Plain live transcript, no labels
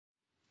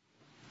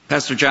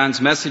Pastor John's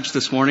message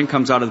this morning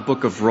comes out of the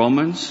book of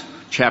Romans,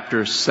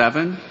 chapter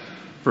 7,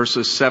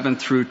 verses 7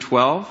 through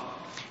 12.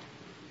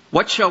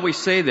 What shall we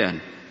say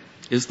then?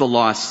 Is the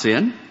law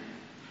sin?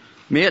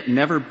 May it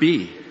never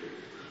be.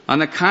 On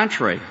the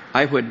contrary,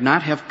 I would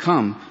not have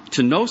come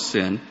to know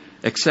sin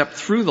except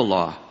through the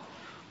law.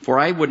 For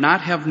I would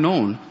not have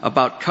known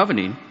about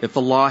coveting if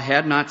the law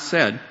had not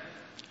said,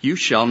 you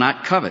shall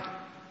not covet.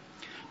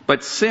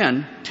 But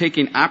sin,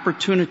 taking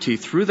opportunity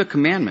through the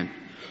commandment,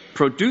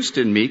 produced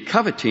in me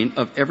coveting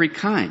of every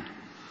kind.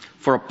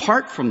 For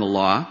apart from the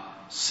law,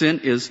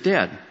 sin is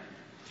dead.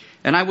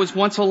 And I was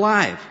once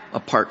alive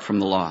apart from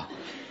the law.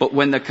 But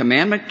when the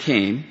commandment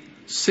came,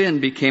 sin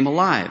became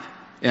alive,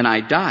 and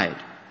I died.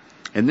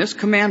 And this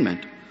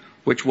commandment,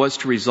 which was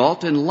to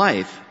result in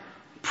life,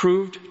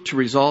 proved to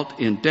result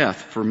in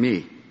death for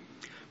me.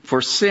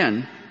 For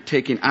sin,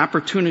 taking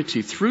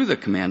opportunity through the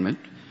commandment,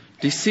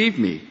 deceived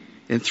me,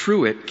 and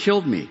through it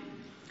killed me.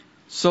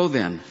 So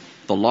then,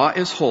 the law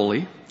is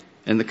holy,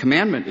 and the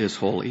commandment is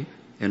holy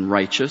and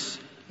righteous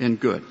and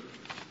good.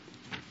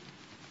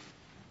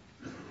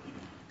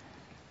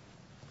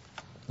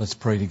 Let's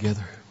pray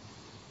together.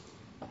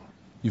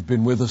 You've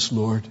been with us,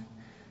 Lord.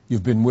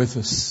 You've been with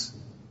us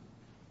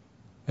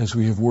as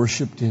we have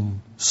worshiped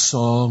in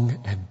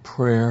song and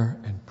prayer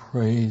and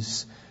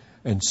praise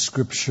and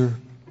scripture.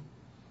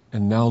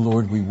 And now,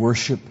 Lord, we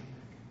worship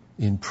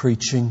in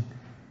preaching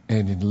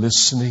and in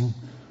listening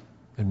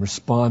and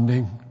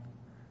responding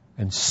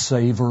and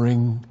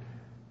savoring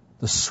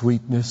the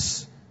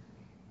sweetness,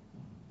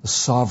 the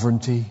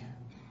sovereignty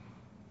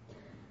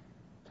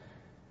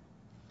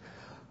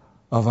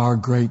of our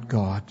great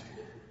God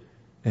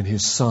and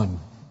His Son,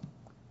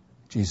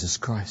 Jesus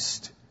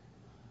Christ.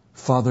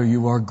 Father,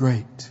 you are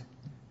great.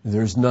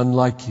 There's none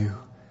like you.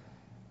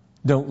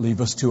 Don't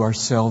leave us to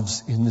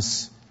ourselves in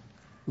this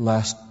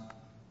last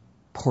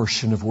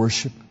portion of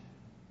worship.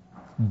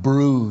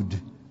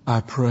 Brood, I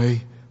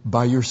pray,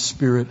 by your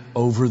Spirit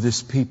over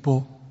this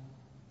people.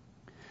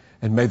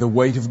 And may the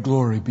weight of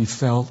glory be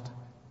felt.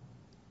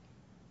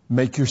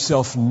 Make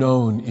yourself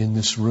known in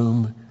this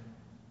room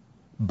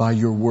by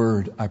your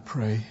word, I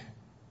pray.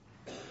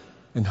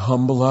 And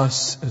humble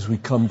us as we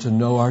come to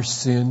know our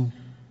sin.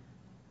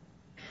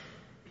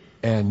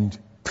 And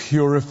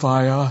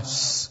purify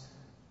us.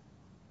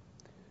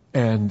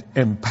 And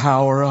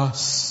empower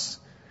us.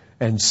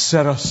 And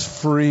set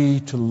us free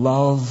to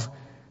love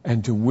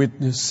and to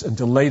witness and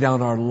to lay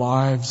down our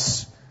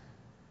lives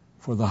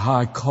for the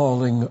high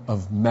calling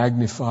of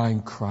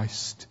magnifying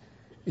Christ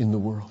in the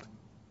world.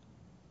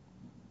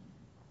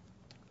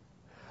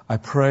 I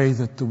pray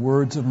that the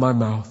words of my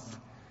mouth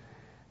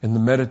and the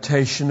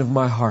meditation of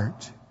my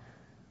heart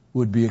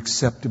would be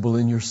acceptable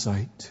in your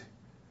sight,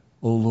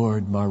 O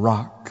Lord, my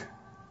rock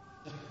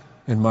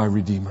and my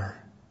Redeemer.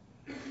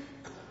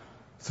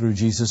 Through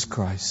Jesus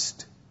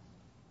Christ.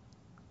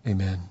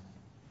 Amen.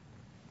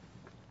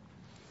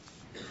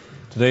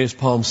 Today is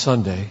Palm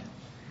Sunday.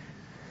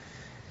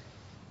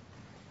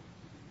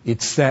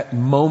 It's that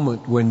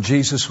moment when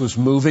Jesus was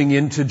moving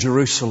into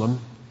Jerusalem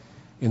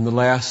in the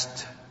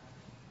last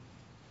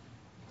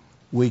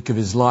week of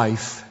His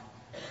life.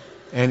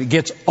 And it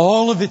gets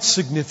all of its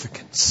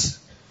significance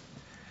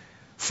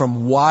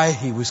from why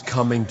He was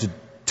coming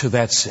to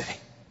that city.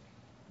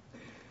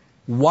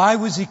 Why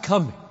was He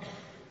coming?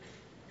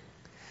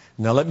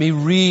 Now let me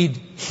read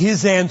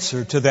His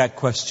answer to that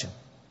question.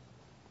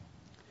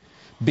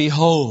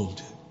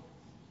 Behold,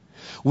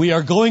 we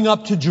are going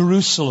up to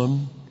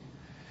Jerusalem,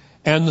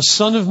 and the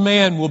Son of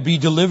Man will be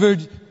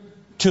delivered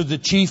to the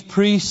chief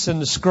priests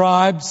and the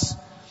scribes,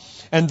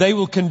 and they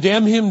will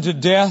condemn Him to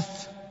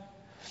death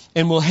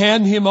and will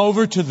hand Him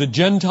over to the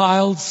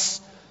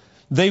Gentiles.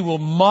 They will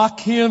mock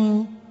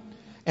Him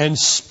and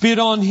spit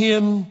on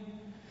Him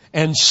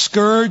and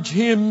scourge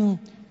Him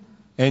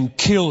and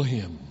kill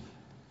Him.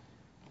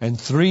 And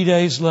 3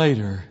 days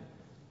later,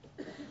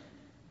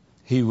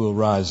 He will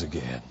rise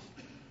again.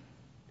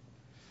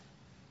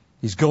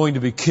 He's going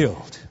to be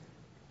killed.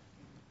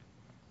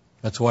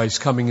 That's why He's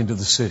coming into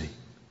the city.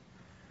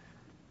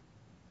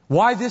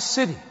 Why this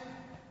city?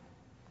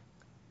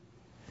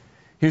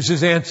 Here's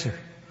His answer.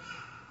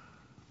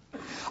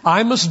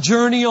 I must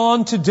journey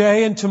on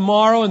today and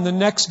tomorrow and the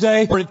next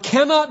day, for it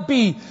cannot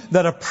be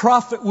that a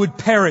prophet would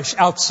perish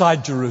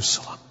outside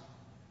Jerusalem.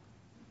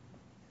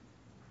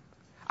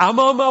 I'm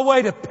on my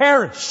way to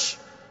perish.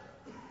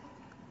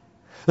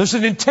 There's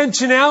an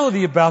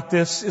intentionality about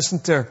this,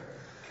 isn't there?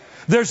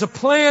 There's a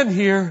plan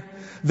here.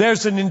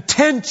 There's an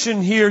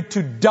intention here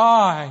to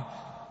die.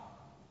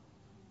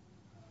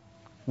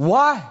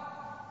 Why?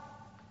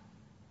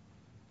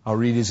 I'll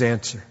read His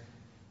answer.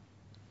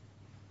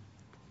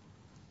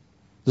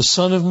 The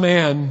Son of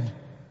Man,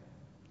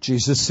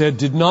 Jesus said,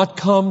 did not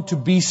come to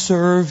be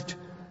served,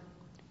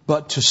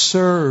 but to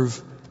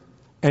serve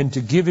and to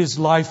give His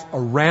life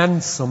a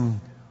ransom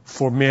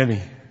for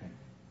many.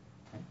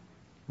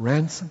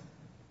 Ransom?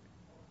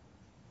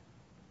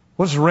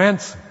 What's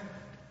ransom?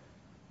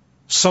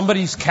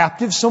 Somebody's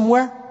captive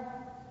somewhere?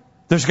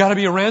 There's got to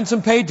be a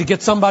ransom paid to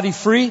get somebody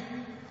free?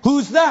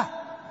 Who's that?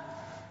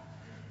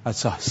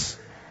 That's us.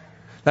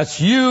 That's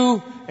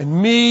you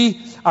and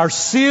me. Our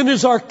sin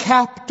is our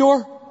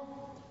captor.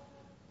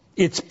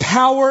 Its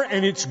power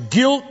and its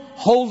guilt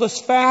hold us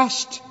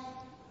fast.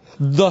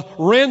 The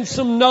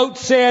ransom note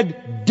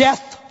said,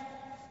 death.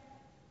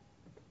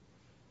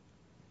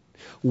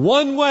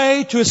 One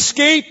way to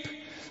escape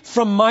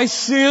from my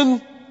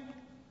sin,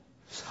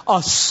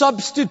 a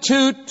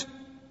substitute.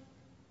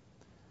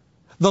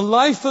 The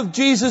life of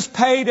Jesus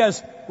paid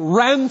as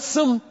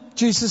ransom,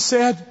 Jesus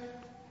said.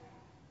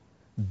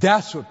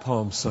 That's what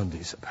Palm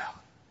Sunday's about.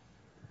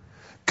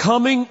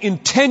 Coming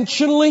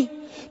intentionally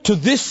to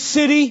this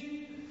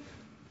city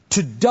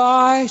to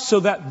die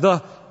so that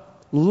the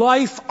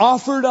life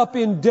offered up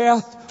in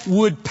death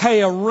would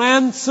pay a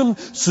ransom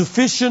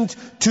sufficient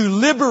to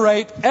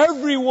liberate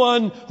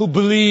everyone who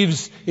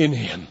believes in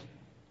Him.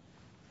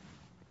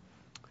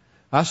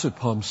 That's what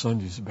Palm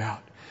Sunday's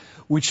about.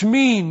 Which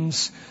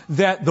means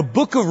that the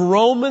book of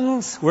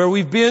Romans, where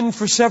we've been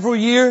for several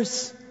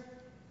years,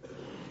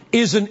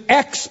 is an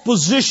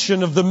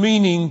exposition of the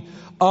meaning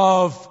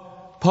of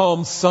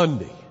Palm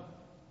Sunday,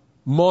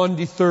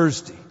 Maundy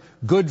Thursday,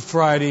 Good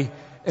Friday,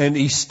 and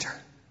Easter.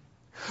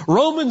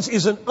 Romans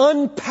is an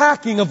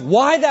unpacking of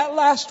why that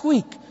last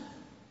week.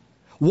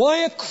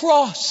 Why a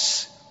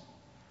cross?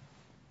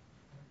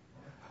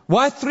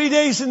 Why 3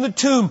 days in the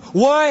tomb?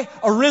 Why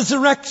a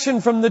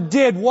resurrection from the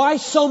dead? Why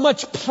so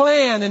much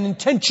plan and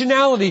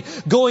intentionality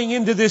going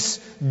into this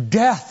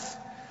death?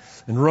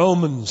 And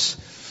Romans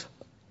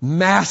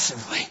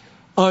massively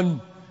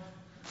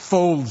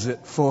unfolds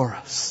it for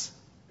us.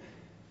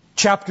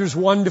 Chapters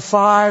 1 to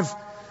 5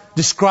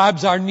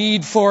 describes our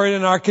need for it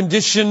and our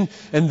condition,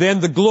 and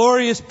then the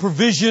glorious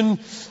provision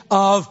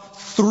of,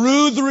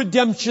 through the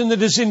redemption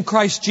that is in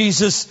Christ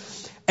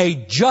Jesus, a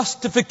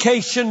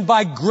justification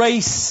by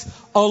grace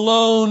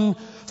alone,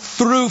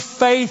 through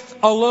faith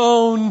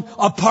alone,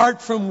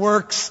 apart from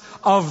works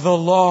of the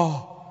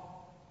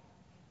law.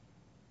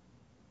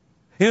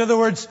 In other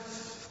words,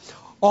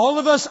 all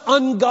of us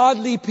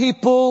ungodly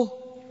people,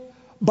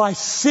 by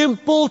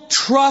simple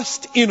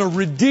trust in a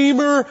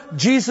Redeemer,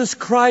 Jesus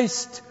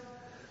Christ,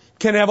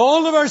 can have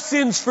all of our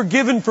sins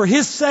forgiven for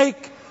His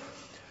sake,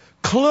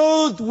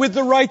 clothed with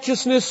the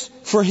righteousness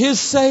for His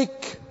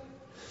sake,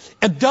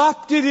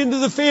 adopted into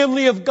the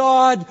family of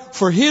God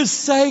for His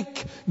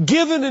sake,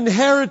 given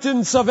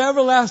inheritance of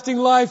everlasting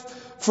life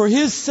for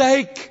His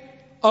sake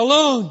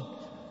alone.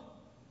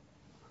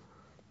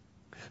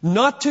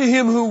 Not to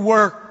him who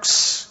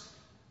works,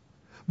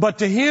 but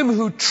to him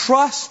who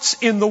trusts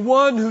in the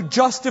one who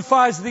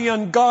justifies the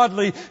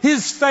ungodly.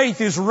 His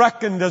faith is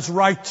reckoned as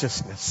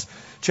righteousness.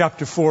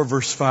 Chapter 4,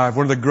 verse 5,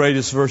 one of the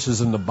greatest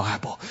verses in the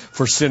Bible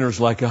for sinners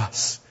like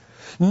us.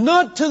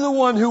 Not to the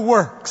one who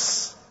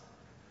works,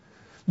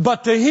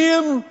 but to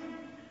him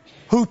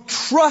who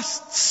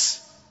trusts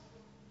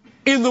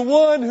in the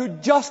one who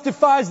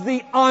justifies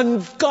the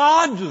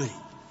ungodly.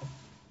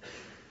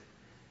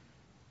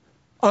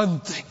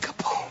 Unthinkable.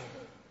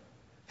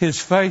 His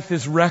faith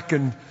is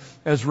reckoned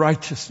as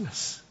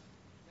righteousness.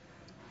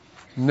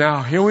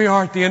 Now, here we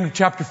are at the end of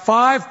chapter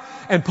 5,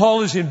 and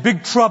Paul is in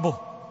big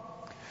trouble.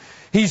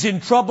 He's in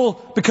trouble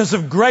because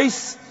of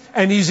grace,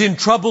 and he's in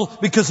trouble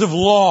because of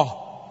law.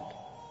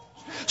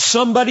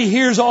 Somebody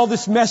hears all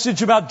this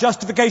message about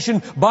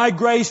justification by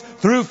grace,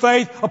 through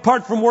faith,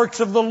 apart from works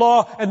of the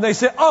law, and they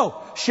say,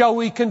 oh, shall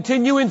we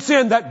continue in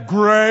sin that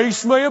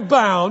grace may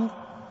abound?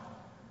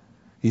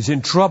 He's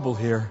in trouble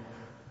here.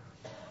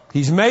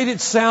 He's made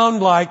it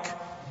sound like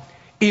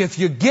if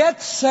you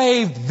get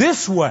saved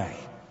this way,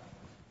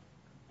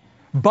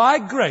 by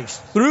grace,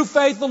 through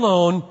faith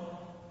alone,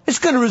 it's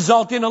going to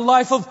result in a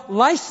life of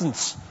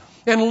license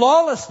and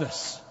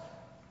lawlessness.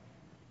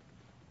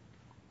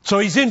 So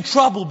he's in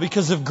trouble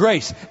because of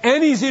grace.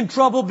 And he's in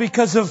trouble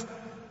because of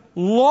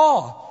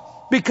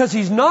law. Because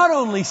he's not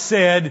only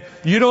said,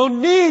 you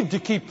don't need to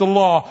keep the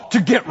law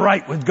to get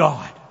right with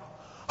God.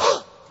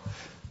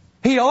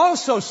 He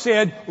also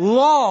said,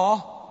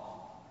 law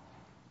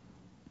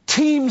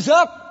teams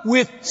up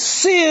with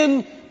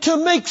sin to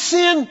make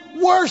sin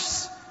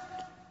worse.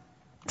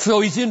 So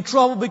he's in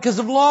trouble because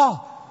of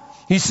law.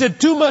 He said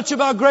too much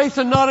about grace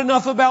and not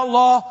enough about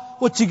law.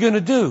 What's he going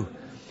to do?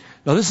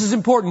 Now this is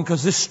important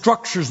because this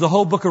structures the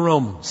whole book of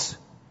Romans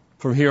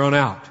from here on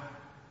out.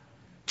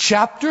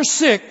 Chapter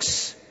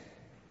 6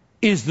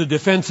 is the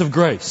defense of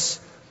grace.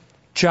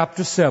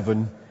 Chapter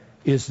 7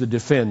 is the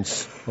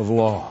defense of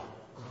law.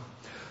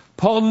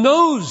 Paul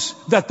knows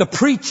that the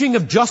preaching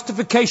of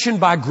justification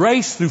by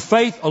grace through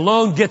faith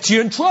alone gets you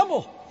in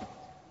trouble.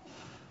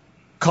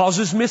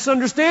 Causes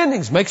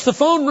misunderstandings, makes the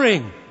phone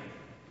ring.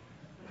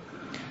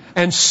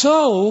 And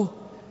so,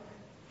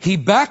 he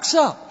backs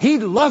up.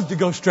 He'd love to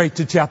go straight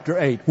to chapter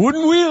 8.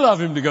 Wouldn't we love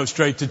him to go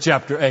straight to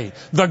chapter 8?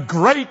 The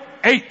great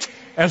 8,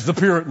 as the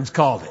Puritans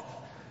called it.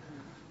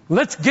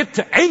 Let's get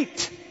to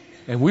 8.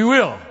 And we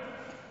will.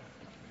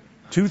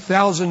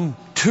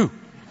 2002.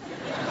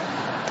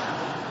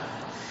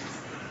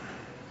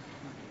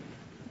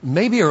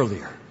 Maybe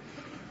earlier.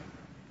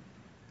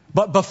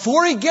 But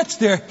before he gets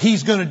there,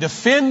 he's going to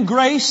defend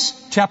grace,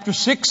 chapter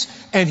 6,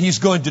 and he's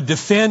going to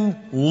defend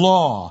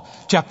law,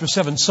 chapter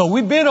 7. So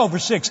we've been over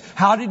 6.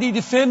 How did he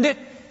defend it?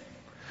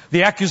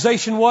 The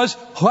accusation was,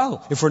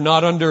 well, if we're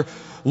not under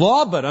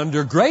law but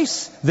under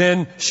grace,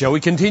 then shall we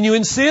continue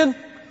in sin?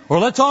 Or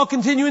let's all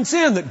continue in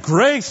sin that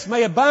grace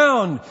may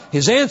abound.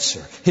 His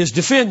answer, his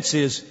defense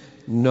is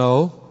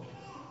no.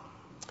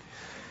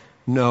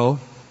 No.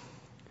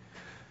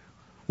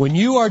 When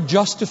you are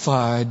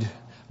justified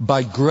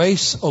by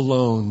grace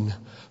alone,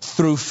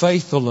 through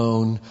faith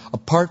alone,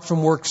 apart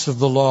from works of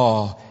the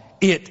law,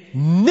 it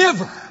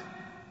never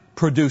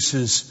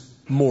produces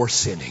more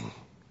sinning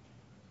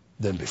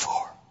than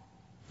before.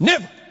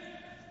 Never.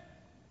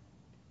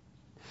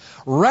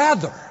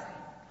 Rather,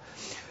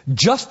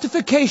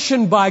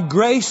 justification by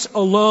grace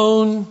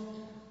alone,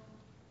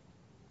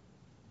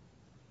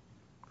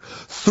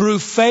 through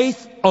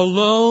faith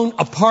alone,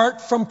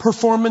 apart from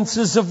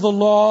performances of the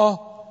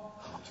law,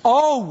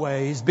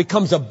 always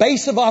becomes a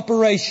base of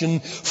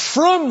operation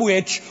from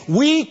which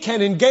we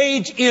can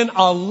engage in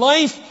a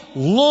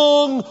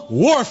lifelong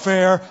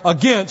warfare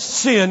against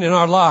sin in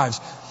our lives.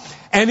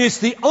 And it's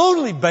the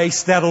only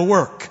base that'll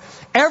work.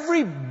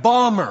 Every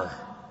bomber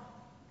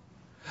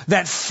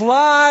that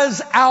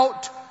flies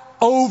out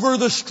over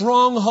the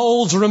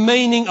strongholds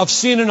remaining of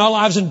sin in our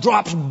lives and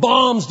drops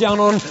bombs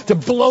down on them to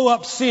blow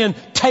up sin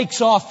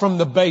takes off from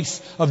the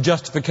base of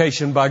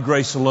justification by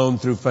grace alone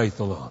through faith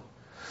alone.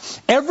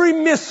 Every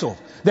missile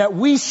that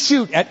we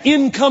shoot at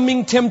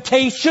incoming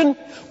temptation,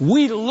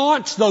 we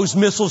launch those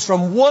missiles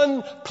from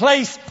one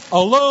place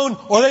alone,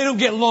 or they don't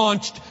get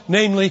launched,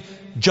 namely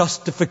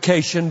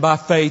justification by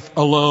faith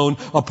alone,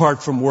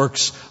 apart from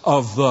works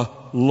of the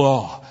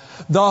law.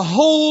 The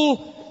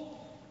whole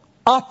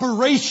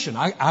operation,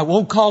 I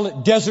won't call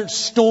it Desert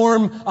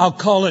Storm, I'll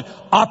call it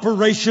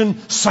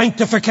Operation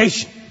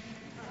Sanctification.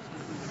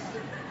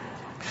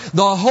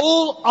 The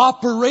whole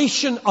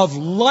operation of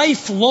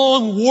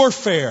lifelong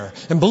warfare.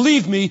 And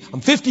believe me,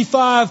 I'm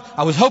 55.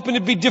 I was hoping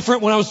it'd be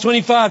different when I was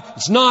 25.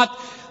 It's not.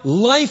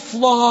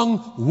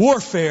 Lifelong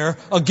warfare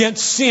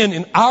against sin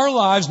in our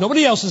lives.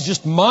 Nobody else's,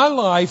 just my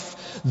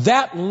life.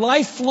 That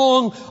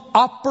lifelong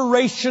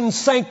Operation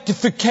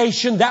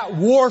Sanctification, that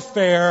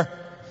warfare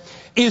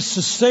is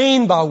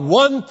sustained by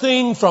one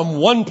thing from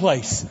one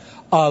place.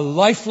 A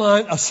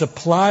lifeline, a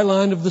supply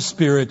line of the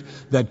Spirit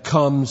that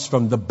comes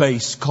from the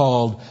base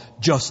called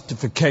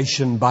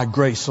justification by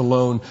grace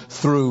alone,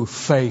 through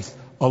faith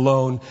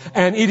alone.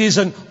 And it is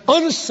an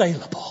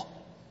unassailable,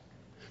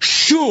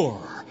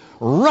 sure,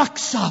 rock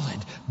solid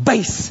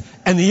base,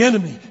 and the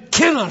enemy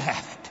cannot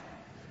have it.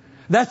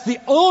 That's the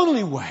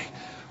only way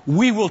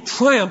we will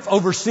triumph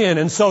over sin.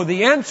 And so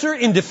the answer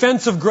in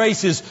defense of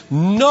grace is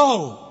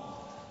no.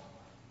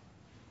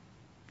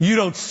 You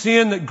don't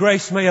sin that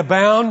grace may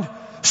abound.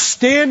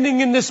 Standing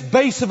in this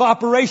base of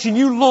operation,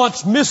 you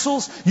launch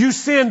missiles, you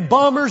send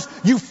bombers,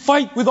 you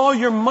fight with all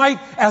your might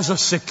as a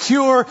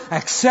secure,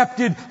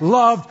 accepted,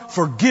 loved,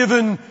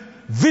 forgiven,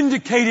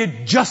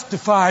 vindicated,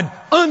 justified,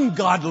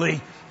 ungodly,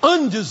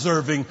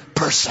 undeserving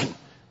person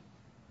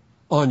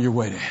on your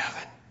way to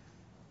heaven.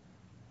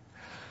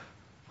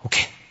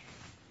 Okay.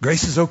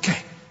 Grace is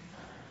okay.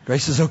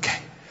 Grace is okay.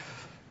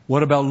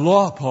 What about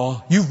law,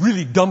 Paul? You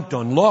really dumped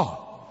on law.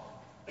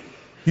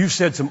 You've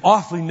said some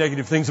awfully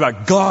negative things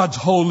about God's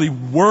holy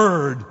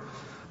word.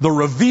 The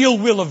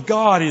revealed will of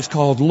God is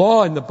called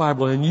law in the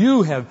Bible, and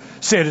you have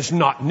said it's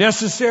not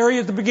necessary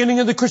at the beginning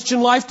of the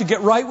Christian life to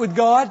get right with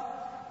God.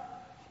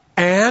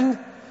 And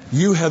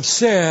you have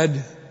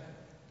said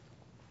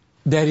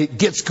that it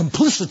gets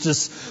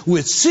complicitous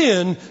with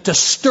sin to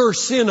stir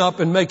sin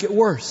up and make it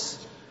worse.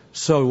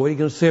 So what are you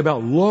going to say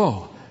about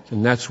law?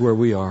 And that's where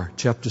we are,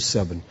 chapter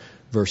 7,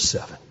 verse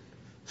 7.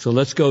 So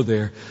let's go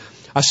there.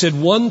 I said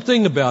one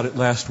thing about it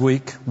last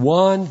week.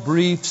 One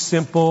brief,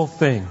 simple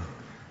thing.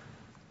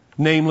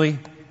 Namely,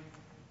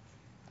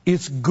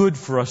 it's good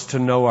for us to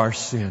know our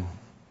sin.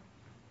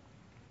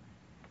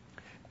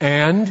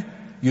 And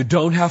you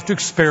don't have to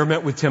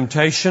experiment with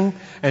temptation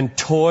and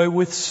toy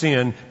with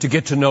sin to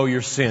get to know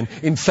your sin.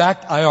 In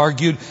fact, I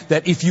argued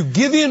that if you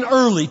give in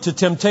early to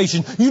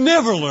temptation, you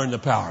never learn the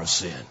power of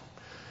sin.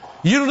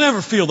 You'll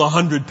never feel the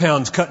 100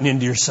 pounds cutting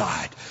into your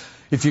side.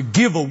 If you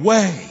give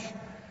away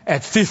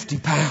at 50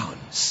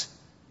 pounds.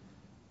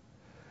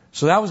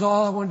 So that was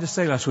all I wanted to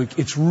say last week.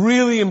 It's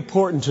really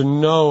important to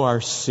know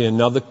our sin.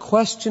 Now the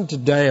question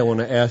today I want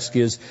to ask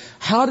is,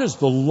 how does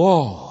the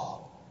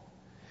law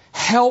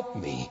help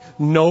me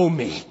know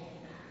me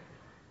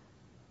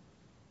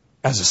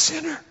as a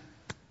sinner?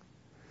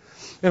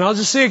 And I'll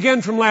just say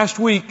again from last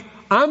week,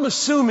 I'm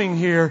assuming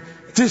here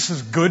this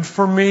is good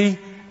for me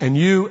and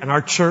you and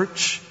our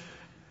church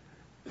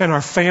and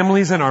our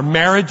families and our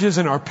marriages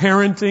and our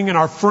parenting and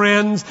our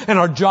friends and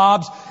our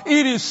jobs.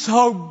 It is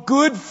so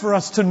good for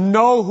us to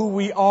know who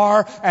we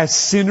are as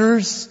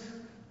sinners.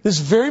 This is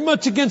very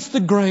much against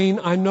the grain,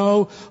 I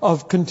know,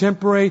 of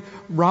contemporary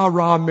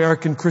rah-rah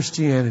American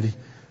Christianity.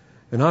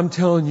 And I'm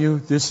telling you,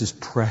 this is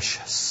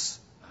precious.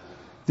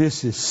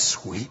 This is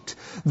sweet.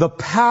 The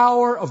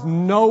power of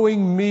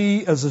knowing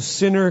me as a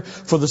sinner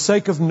for the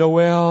sake of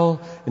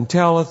Noel and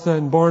Talitha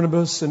and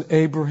Barnabas and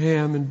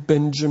Abraham and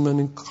Benjamin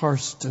and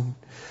Karsten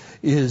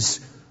is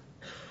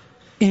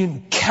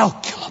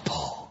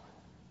incalculable.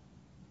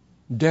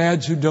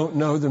 Dads who don't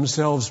know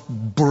themselves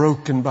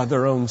broken by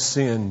their own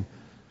sin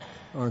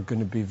aren't going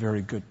to be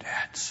very good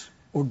dads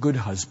or good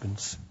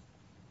husbands.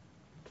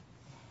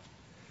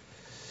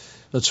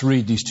 Let's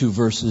read these two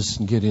verses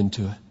and get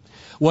into it.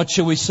 What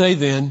shall we say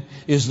then?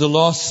 Is the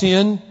law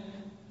sin?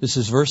 This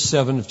is verse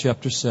 7 of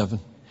chapter 7.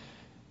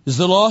 Is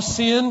the law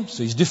sin?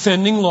 So he's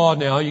defending law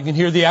now. You can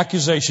hear the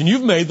accusation.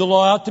 You've made the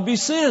law out to be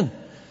sin.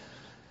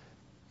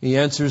 He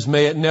answers,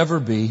 may it never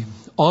be.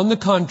 On the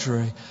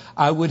contrary,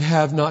 I would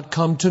have not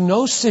come to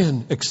know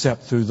sin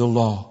except through the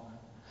law.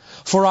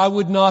 For I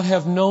would not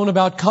have known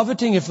about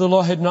coveting if the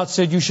law had not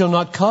said, you shall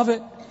not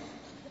covet.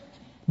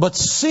 But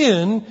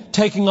sin,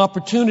 taking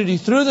opportunity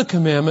through the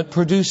commandment,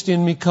 produced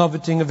in me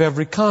coveting of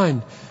every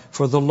kind.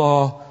 For the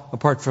law,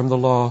 apart from the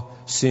law,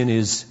 sin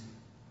is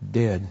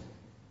dead.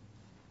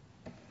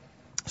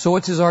 So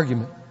what's his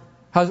argument?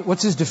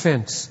 What's his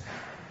defense?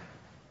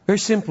 Very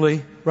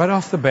simply, right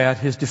off the bat,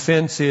 his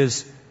defense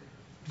is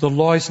the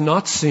law is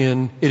not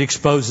sin. It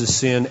exposes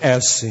sin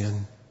as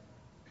sin.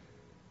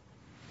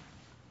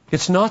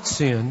 It's not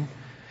sin.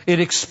 It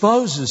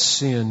exposes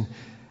sin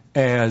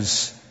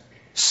as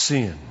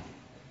sin.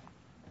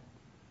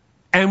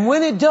 And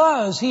when it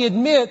does, he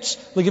admits,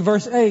 look at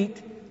verse 8,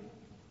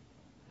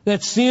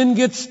 that sin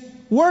gets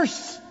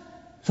worse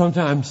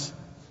sometimes.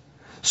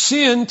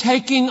 Sin,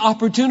 taking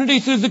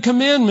opportunity through the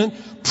commandment,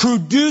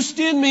 produced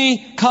in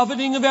me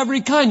coveting of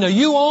every kind. Now,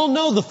 you all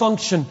know the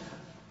function.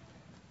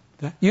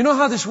 You know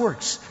how this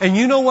works. And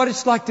you know what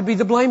it's like to be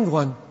the blamed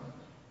one.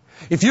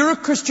 If you're a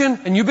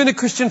Christian, and you've been a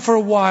Christian for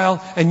a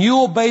while, and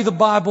you obey the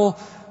Bible,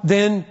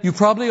 then you've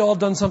probably all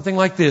done something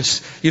like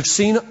this. You've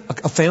seen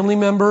a family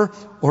member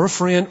or a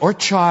friend or a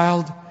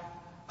child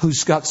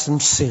who's got some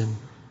sin,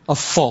 a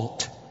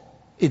fault.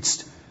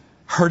 It's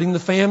hurting the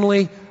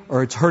family,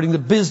 or it's hurting the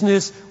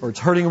business, or it's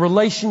hurting a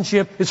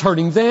relationship. It's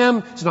hurting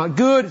them. It's not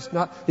good.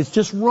 It's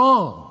just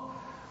wrong.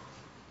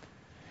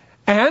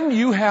 And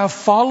you have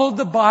followed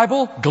the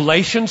Bible,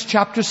 Galatians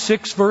chapter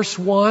 6 verse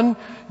 1.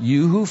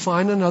 You who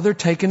find another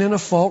taken in a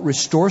fault,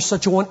 restore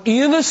such a one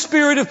in a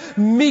spirit of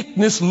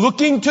meekness,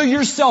 looking to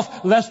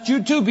yourself, lest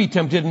you too be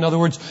tempted. In other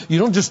words, you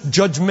don't just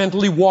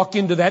judgmentally walk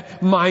into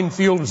that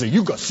minefield and say,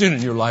 you've got sin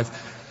in your life.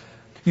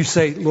 You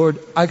say, Lord,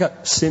 I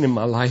got sin in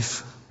my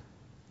life.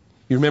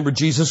 You remember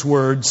Jesus'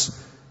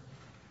 words,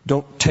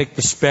 don't take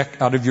the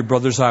speck out of your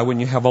brother's eye when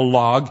you have a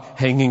log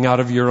hanging out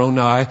of your own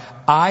eye.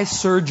 Eye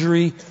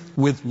surgery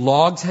with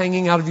logs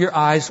hanging out of your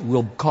eyes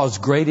will cause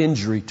great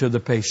injury to the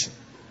patient.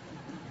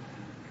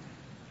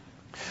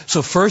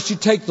 So first you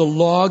take the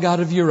log out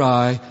of your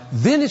eye,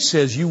 then it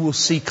says you will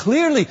see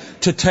clearly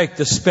to take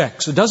the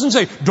specks. It doesn't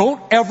say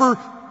don't ever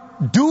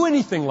do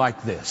anything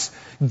like this.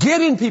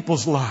 Get in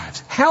people's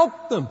lives.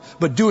 Help them.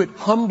 But do it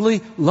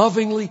humbly,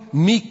 lovingly,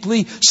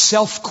 meekly,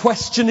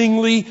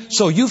 self-questioningly.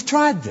 So you've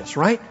tried this,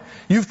 right?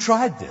 You've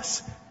tried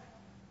this.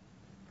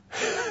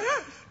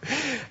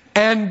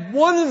 And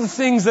one of the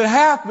things that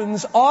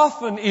happens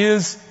often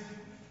is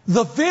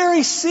the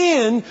very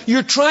sin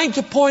you're trying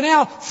to point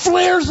out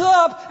flares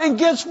up and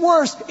gets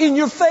worse in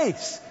your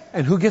face.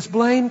 And who gets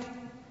blamed?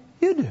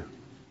 You do.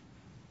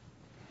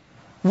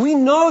 We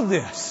know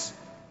this.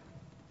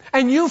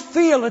 And you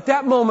feel at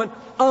that moment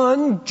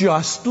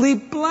unjustly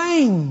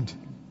blamed.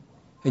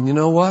 And you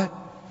know what?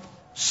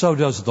 So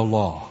does the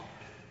law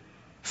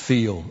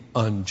feel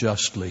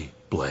unjustly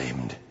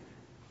blamed.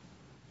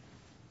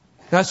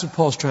 That's what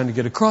Paul's trying to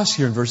get across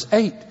here in verse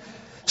 8.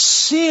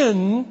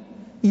 Sin,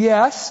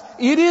 yes,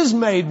 it is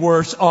made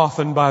worse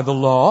often by the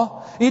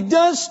law. It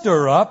does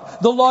stir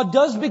up. The law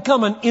does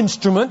become an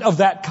instrument of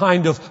that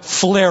kind of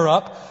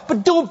flare-up.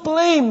 But don't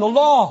blame the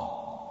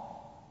law.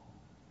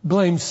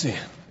 Blame sin.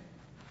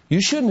 You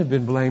shouldn't have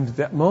been blamed at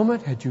that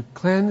moment. Had you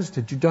cleansed?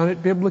 Had you done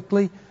it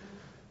biblically?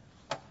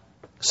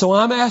 So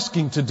I'm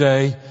asking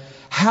today,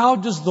 how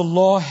does the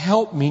law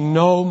help me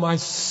know my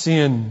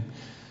sin?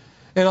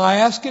 And I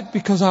ask it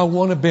because I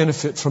want to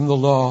benefit from the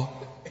law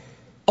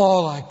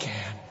all I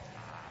can.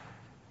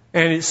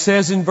 And it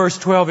says in verse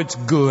 12, it's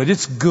good,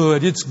 it's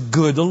good, it's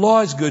good. The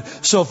law is good.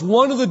 So if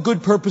one of the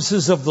good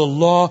purposes of the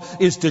law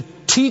is to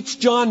teach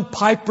John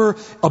Piper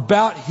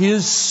about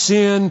his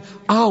sin,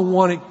 I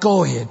want it.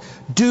 Go ahead.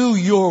 Do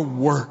your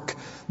work.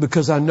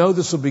 Because I know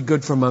this will be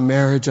good for my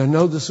marriage. I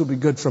know this will be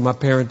good for my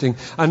parenting.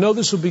 I know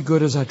this will be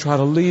good as I try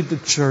to lead the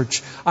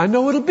church. I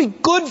know it'll be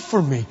good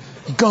for me.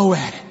 Go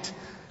at it.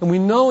 And we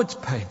know it's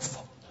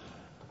painful.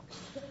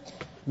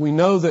 We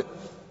know that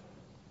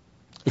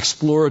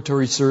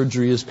exploratory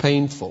surgery is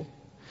painful.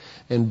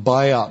 And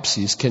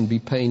biopsies can be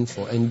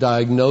painful. And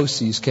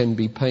diagnoses can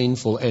be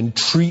painful. And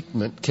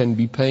treatment can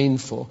be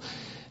painful.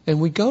 And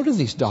we go to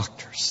these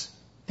doctors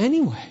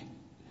anyway.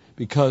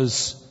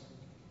 Because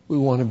we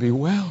want to be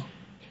well.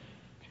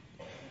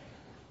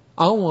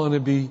 I want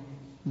to be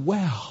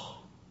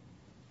well.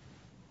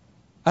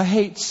 I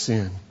hate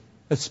sin.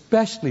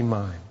 especially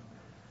mine.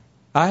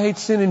 I hate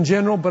sin in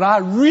general, but I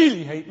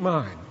really hate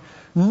mine.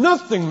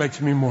 Nothing makes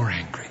me more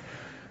angry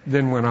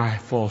than when I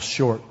fall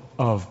short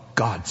of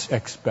God's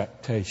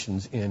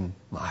expectations in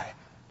my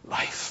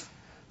life.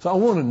 So I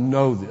want to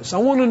know this. I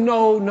want to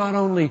know not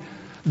only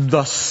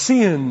the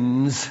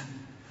sins,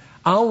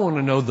 I want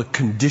to know the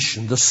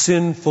condition, the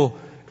sinful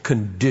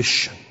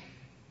condition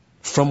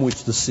from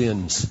which the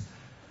sins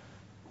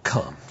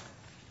come.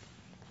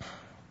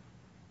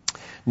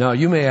 Now,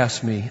 you may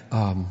ask me,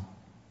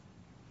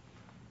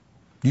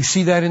 you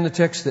see that in the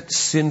text, that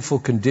sinful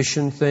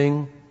condition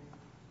thing?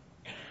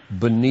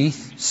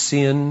 Beneath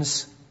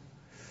sins?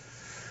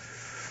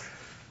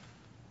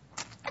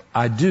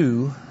 I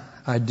do.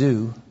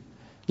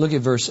 Look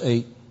at verse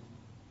 8.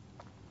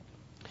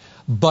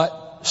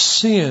 But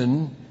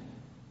sin,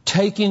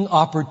 taking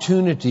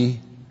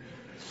opportunity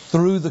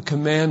through the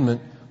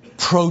commandment,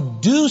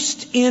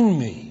 produced in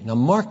me. Now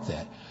mark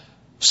that.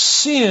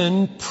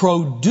 Sin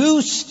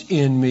produced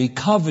in me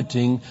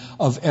coveting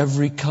of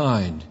every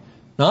kind.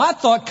 Now I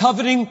thought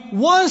coveting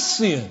was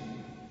sin.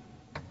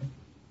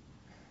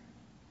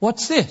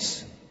 What's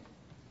this?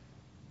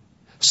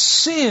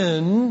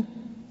 Sin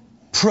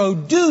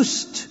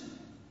produced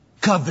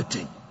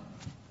coveting.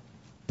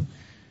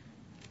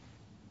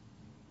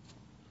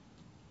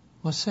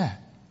 What's that?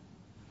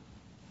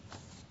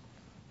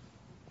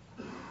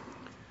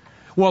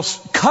 Well,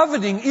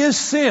 coveting is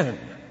sin.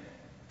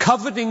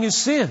 Coveting is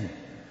sin.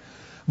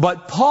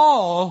 But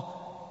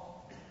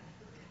Paul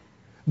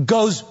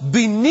goes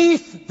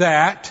beneath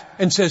that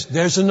and says,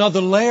 there's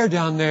another layer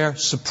down there.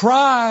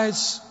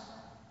 Surprise,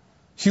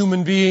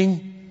 human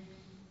being.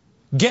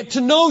 Get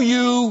to know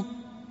you.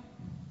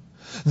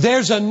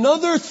 There's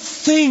another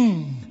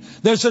thing.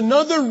 There's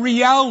another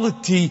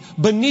reality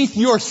beneath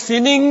your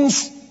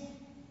sinnings.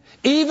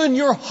 Even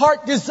your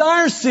heart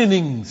desire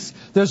sinnings.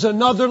 There's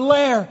another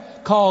layer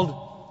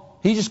called,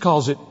 he just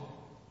calls it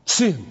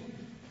sin.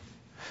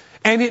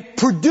 And it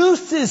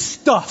produces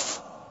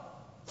stuff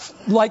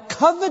like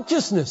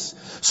covetousness.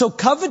 So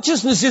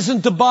covetousness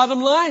isn't the bottom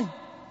line.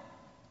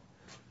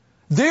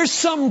 There's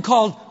something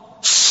called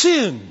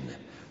sin.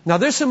 Now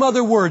there's some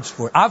other words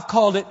for it. I've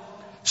called it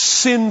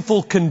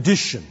sinful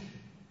condition.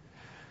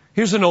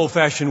 Here's an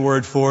old-fashioned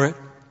word for it.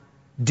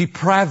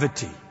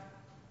 Depravity.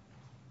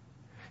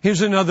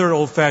 Here's another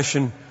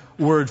old-fashioned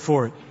word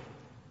for it.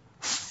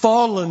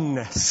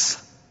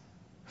 Fallenness.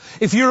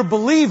 If you're a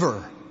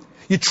believer,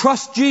 you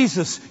trust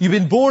Jesus, you've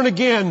been born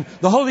again,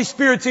 the Holy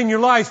Spirit's in your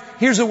life,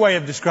 here's a way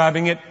of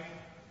describing it.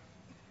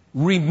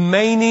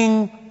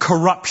 Remaining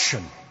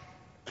corruption.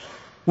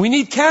 We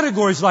need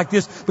categories like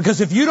this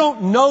because if you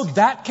don't know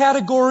that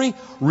category,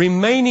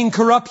 remaining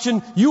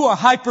corruption, you are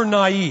hyper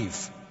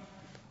naive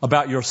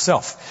about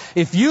yourself.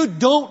 If you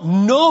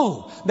don't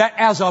know that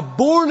as a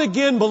born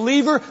again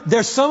believer,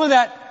 there's some of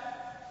that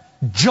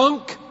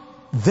junk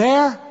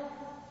there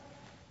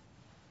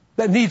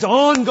that needs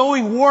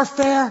ongoing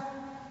warfare,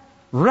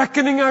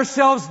 reckoning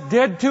ourselves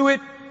dead to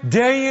it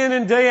day in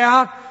and day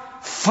out,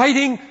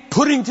 fighting,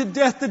 putting to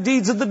death the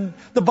deeds of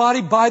the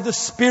body by the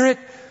Spirit.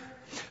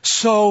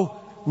 So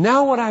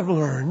now what I've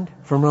learned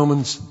from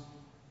Romans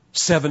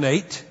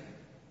 7:8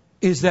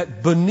 is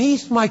that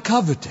beneath my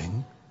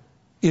coveting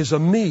is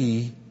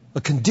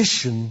a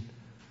condition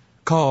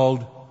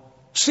called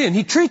sin.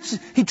 He treats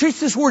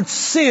this word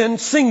sin,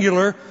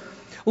 singular,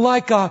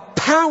 like a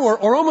power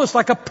or almost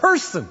like a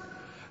person.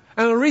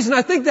 And the reason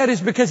I think that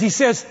is because he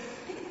says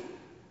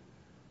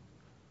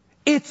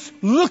it's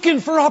looking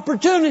for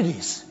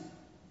opportunities.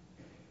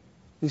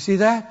 You see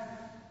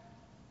that?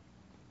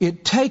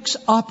 It takes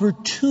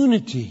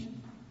opportunity,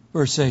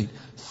 verse 8,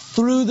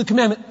 through the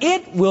commandment.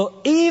 It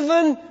will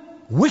even,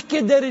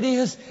 wicked that it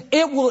is,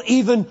 it will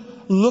even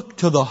look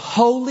to the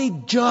holy,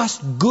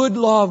 just, good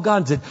law of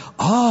God and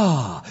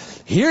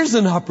say, here's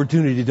an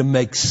opportunity to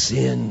make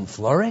sin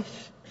flourish.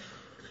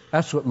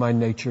 That's what my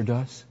nature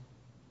does.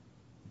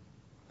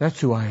 That's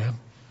who I am.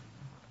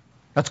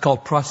 That's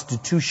called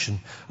prostitution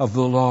of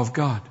the law of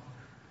God.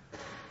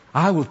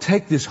 I will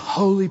take this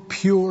holy,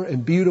 pure,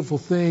 and beautiful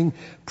thing,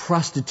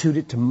 prostitute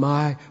it to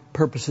my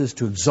purposes,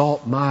 to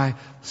exalt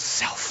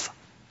myself.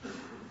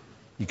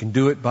 You can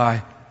do it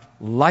by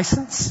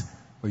license,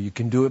 or you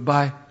can do it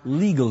by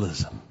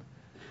legalism.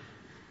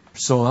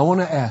 So I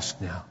want to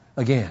ask now,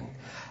 again,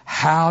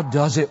 how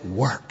does it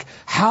work?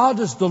 How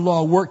does the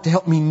law work to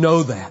help me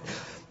know that?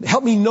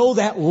 Help me know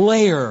that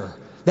layer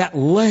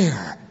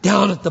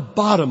down at the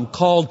bottom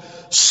called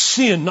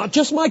sin. Not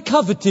just my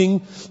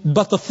coveting,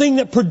 but the thing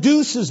that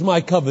produces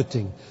my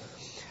coveting.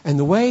 And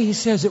the way he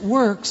says it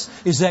works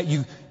is that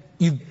you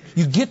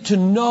get to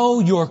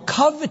know your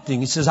coveting.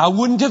 He says, I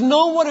wouldn't have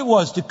known what it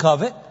was to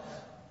covet.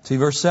 See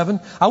verse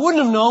 7? I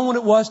wouldn't have known what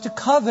it was to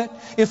covet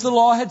if the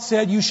law had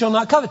said, you shall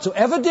not covet. So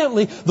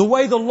evidently, the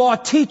way the law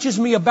teaches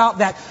me about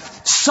that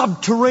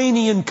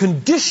subterranean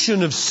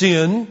condition of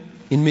sin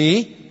in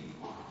me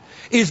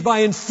is by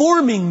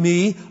informing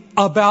me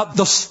about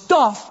the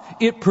stuff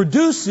it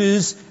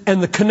produces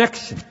and the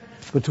connection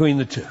between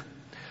the two.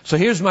 So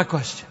here's my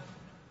question.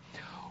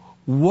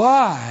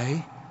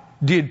 Why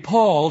did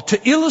Paul,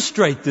 to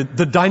illustrate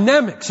the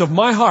dynamics of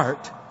my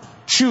heart,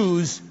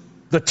 choose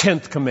the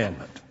 10th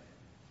commandment?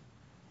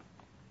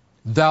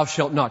 Thou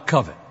shalt not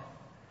covet.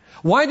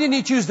 Why didn't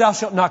he choose thou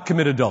shalt not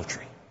commit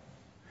adultery?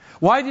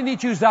 Why didn't he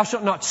choose thou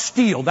shalt not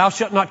steal, thou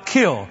shalt not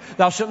kill,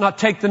 thou shalt not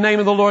take the name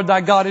of the Lord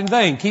thy God in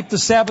vain, keep the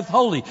Sabbath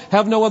holy,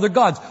 have no other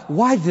gods?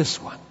 Why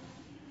this one?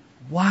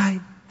 Why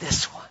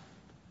this one?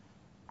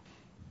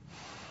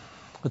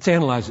 Let's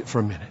analyze it for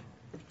a minute.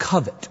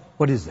 Covet.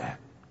 What is that?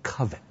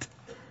 Covet.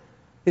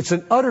 It's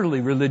an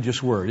utterly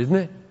religious word, isn't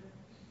it?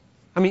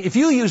 I mean, if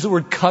you use the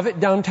word covet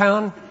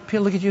downtown,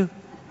 people look at you.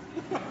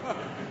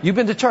 You've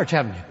been to church,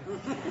 haven't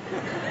you?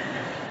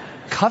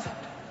 Covet.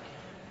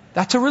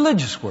 That's a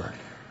religious word.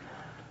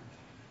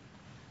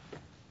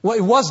 Well,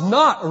 it was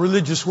not a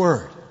religious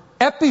word.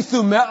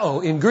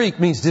 Epithumeo in Greek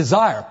means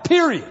desire,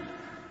 period.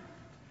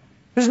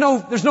 There's no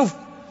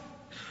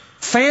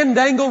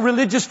fandangle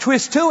religious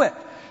twist to it.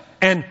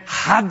 And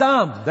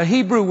hadam, the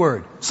Hebrew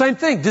word, same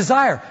thing,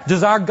 desire.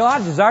 Desire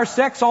God, desire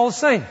sex, all the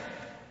same.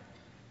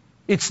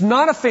 It's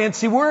not a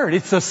fancy word.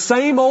 It's the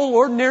same old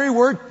ordinary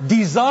word,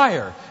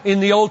 desire, in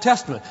the Old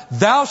Testament.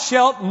 Thou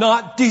shalt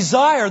not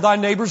desire thy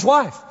neighbor's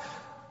wife.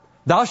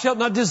 Thou shalt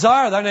not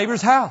desire thy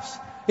neighbor's house.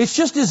 It's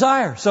just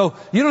desire. So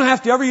you don't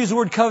have to ever use the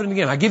word coveting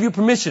again. I give you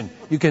permission.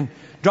 You can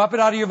drop it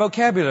out of your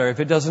vocabulary if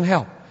it doesn't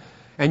help.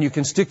 And you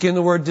can stick in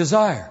the word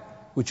desire,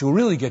 which will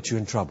really get you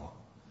in trouble.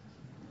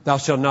 Thou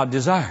shalt not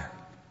desire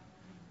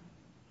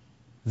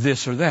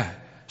this or that.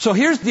 So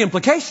here's the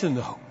implication,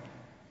 though.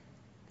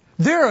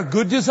 There are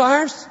good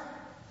desires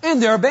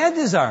and there are bad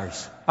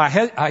desires.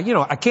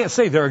 I can't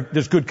say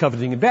there's good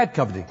coveting and bad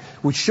coveting,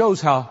 which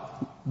shows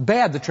how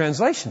bad the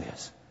translation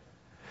is.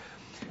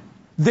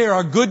 There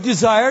are good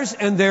desires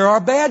and there are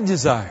bad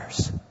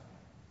desires.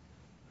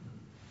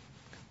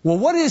 Well,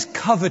 what is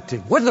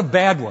coveting? What are the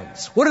bad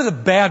ones? What are the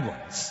bad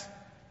ones?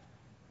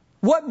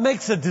 What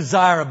makes a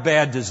desire a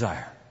bad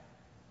desire?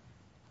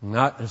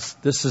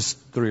 This is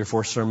 3 or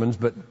 4 sermons,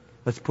 but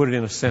let's put it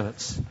in a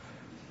sentence.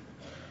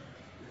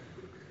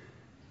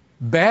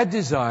 Bad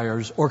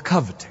desires or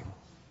coveting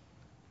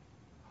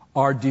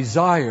are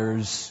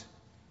desires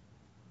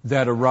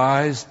that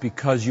arise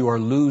because you are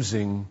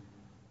losing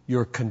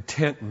your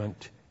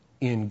contentment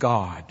in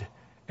God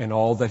and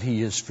all that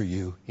He is for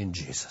you in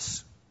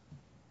Jesus.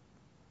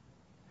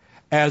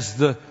 As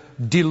the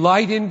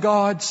delight in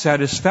God,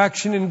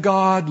 satisfaction in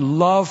God,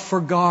 love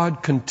for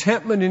God,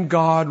 contentment in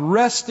God,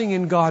 resting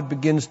in God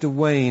begins to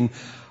wane,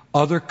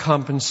 other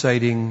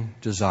compensating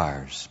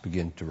desires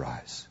begin to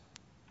rise.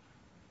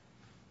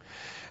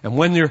 And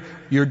when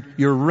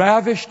you're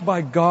ravished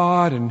by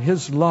God and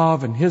His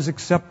love and His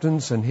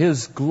acceptance and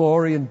His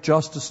glory and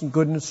justice and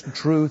goodness and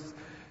truth,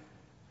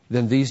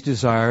 then these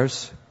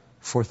desires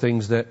for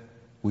things that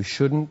we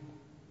shouldn't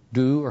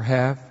do or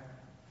have,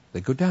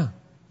 they go down.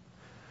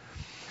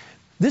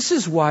 This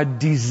is why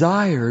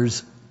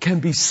desires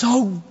can be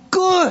so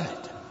good.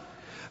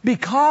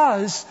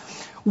 Because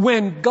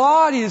when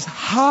God is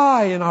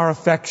high in our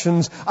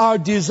affections, our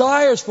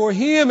desires for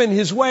Him and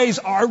His ways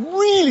are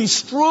really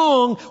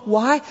strong.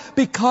 Why?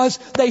 Because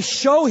they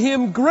show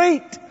Him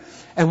great.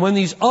 And when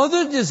these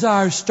other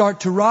desires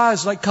start to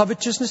rise, like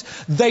covetousness,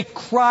 they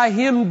cry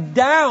Him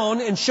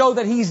down and show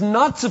that He's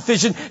not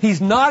sufficient, He's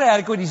not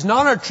adequate, He's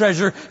not our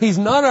treasure, He's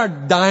not our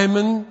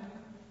diamond.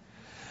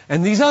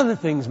 And these other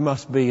things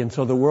must be. And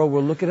so the world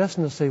will look at us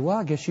and they'll say, well,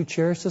 I guess you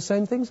cherish the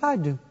same things I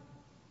do.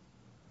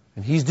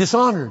 And He's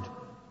dishonored.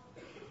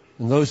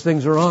 And those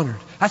things are honored.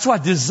 That's why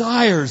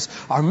desires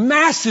are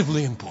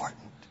massively important.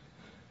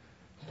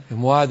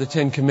 And why the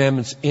 10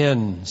 Commandments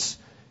ends,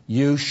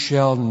 you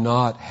shall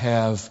not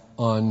have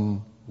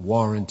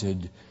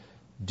unwarranted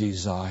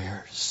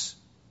desires.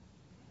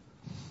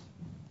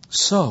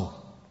 So,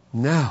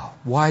 now,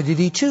 why did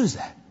He choose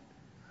that?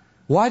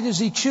 Why does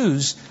He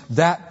choose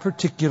that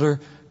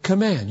particular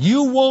command?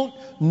 You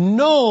won't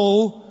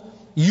know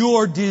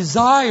your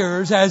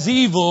desires as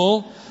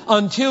evil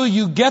until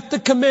you get the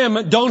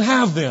commandment, don't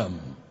have them.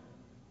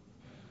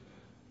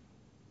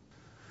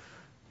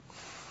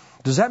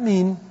 Does that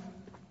mean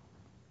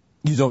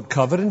you don't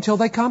covet until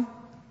they come?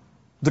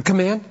 The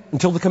command?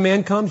 Until the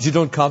command comes, you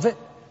don't covet?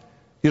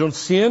 You don't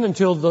sin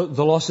until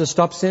the law says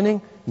stop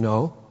sinning?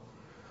 No.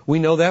 We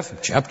know that from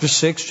chapter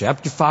 6,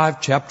 chapter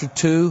 5, chapter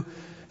 2.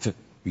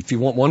 If you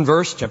want one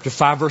verse, chapter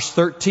 5, verse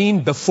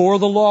 13, before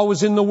the law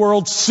was in the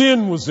world,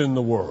 sin was in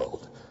the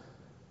world,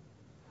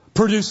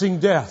 producing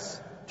death.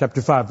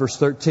 Chapter 5, verse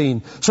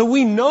 13. So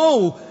we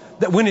know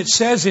that when it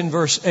says in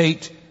verse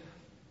 8,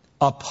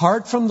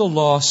 apart from the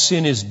law,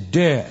 sin is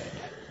dead.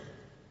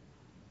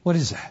 What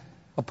is that?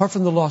 Apart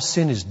from the law,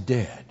 sin is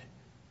dead.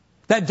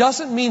 That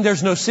doesn't mean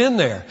there's no sin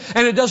there.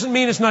 And it doesn't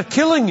mean it's not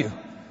killing you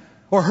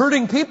or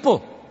hurting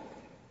people.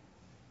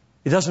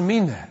 It doesn't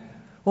mean that.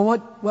 Well,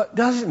 what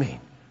does it mean?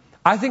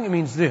 I think it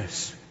means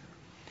this.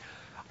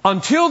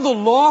 Until the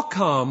law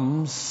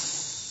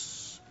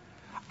comes,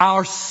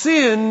 our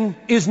sin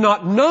is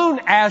not known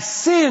as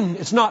sin.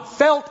 It's not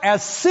felt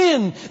as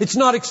sin. It's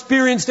not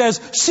experienced as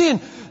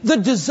sin. The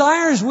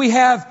desires we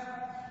have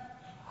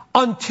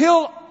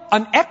until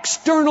an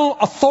external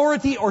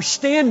authority or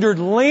standard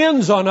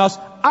lands on us,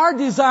 our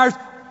desires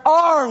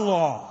are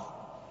law.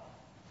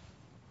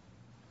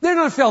 They're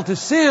not felt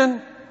as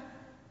sin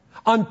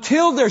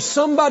until there's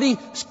somebody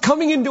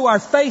coming into our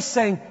face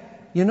saying,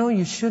 you know,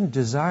 you shouldn't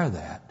desire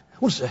that.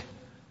 We'll say,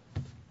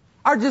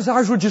 our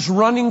desires were just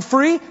running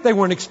free. They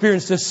weren't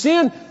experienced as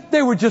sin.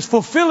 They were just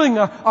fulfilling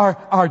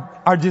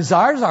our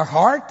desires, our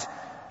heart.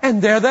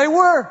 And there they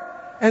were.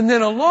 And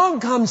then along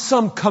comes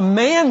some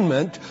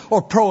commandment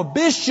or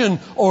prohibition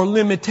or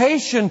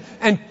limitation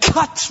and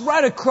cuts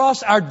right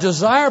across our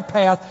desire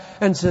path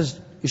and says,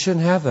 you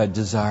shouldn't have that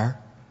desire.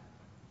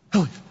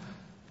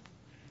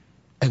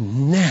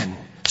 And then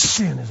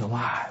sin is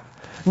alive.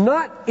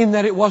 Not in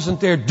that it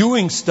wasn't there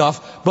doing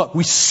stuff, but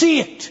we see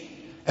it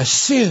as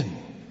sin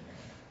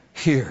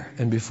here.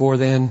 And before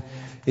then,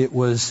 it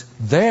was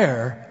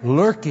there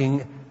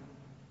lurking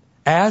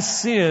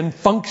as sin,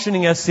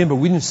 functioning as sin, but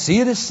we didn't see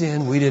it as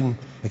sin. We didn't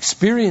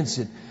experience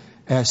it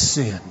as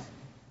sin.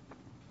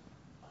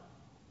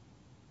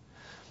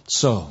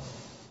 So,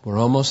 we're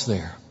almost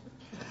there.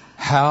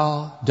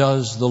 How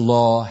does the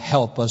law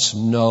help us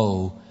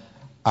know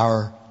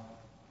our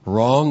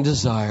wrong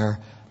desire?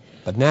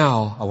 But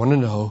now, I want to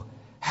know,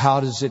 how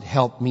does it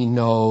help me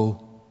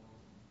know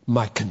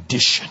my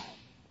condition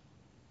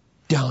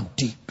down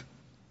deep?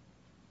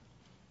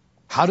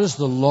 How does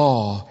the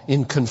law,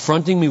 in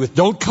confronting me with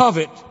don't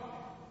covet,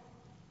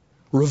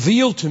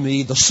 reveal to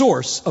me the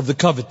source of the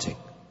coveting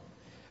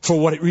for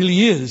what it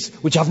really is,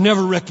 which I've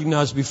never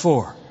recognized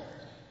before?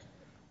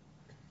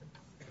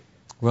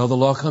 Well, the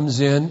law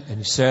comes in and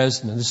he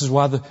says, and this is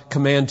why the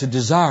command to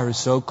desire is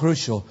so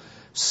crucial,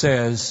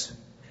 says,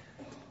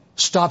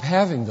 stop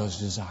having those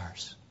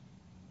desires.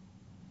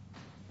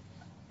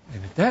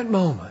 And at that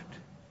moment,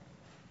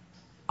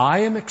 I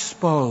am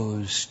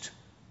exposed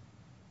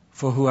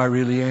for who I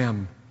really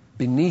am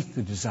beneath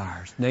the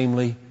desires,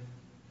 namely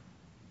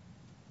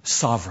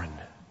sovereign,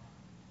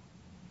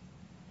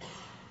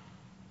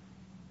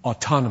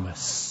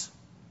 autonomous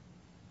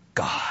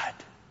God.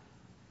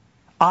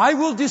 I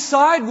will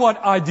decide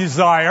what I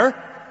desire.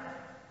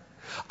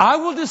 I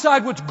will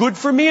decide what's good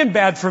for me and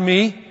bad for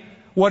me,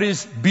 what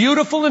is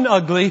beautiful and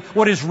ugly,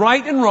 what is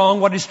right and wrong,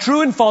 what is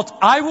true and false.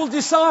 I will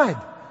decide.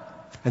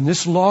 And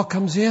this law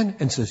comes in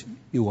and says,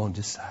 you won't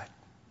decide.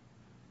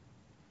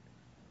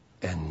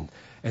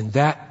 And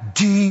that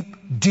deep,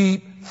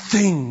 deep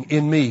thing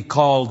in me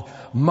called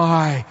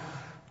my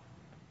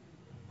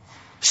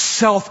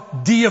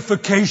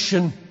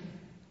self-deification,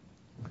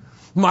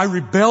 my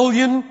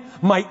rebellion,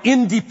 my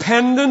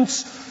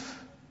independence,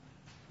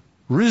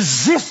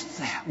 resist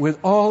that with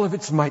all of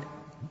its might.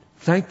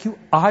 Thank you.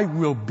 I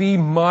will be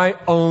my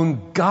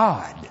own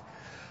God.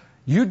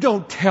 You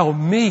don't tell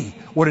me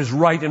what is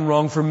right and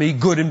wrong for me,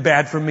 good and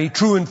bad for me,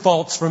 true and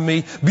false for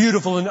me,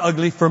 beautiful and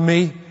ugly for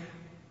me.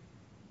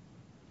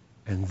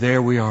 And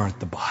there we are at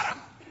the bottom.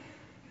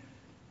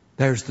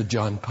 There's the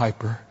John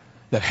Piper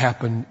that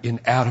happened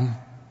in Adam.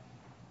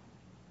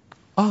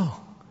 Oh,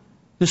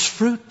 this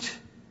fruit,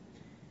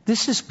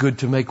 this is good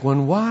to make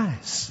one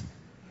wise.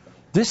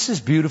 This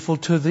is beautiful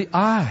to the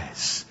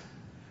eyes.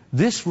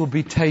 This will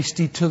be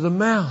tasty to the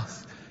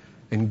mouth.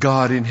 And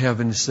God in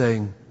heaven is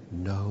saying,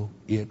 no,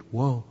 it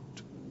won't.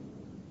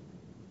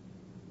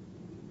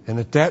 And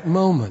at that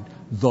moment,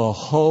 the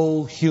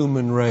whole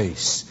human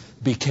race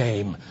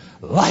became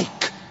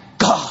like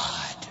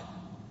God.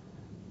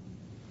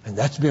 And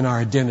that's been our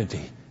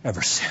identity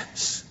ever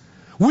since.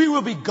 We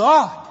will be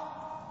God.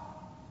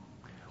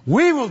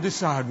 We will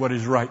decide what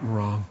is right and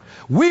wrong.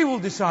 We will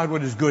decide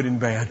what is good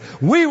and bad.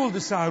 We will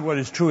decide what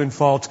is true and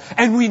false.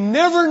 And we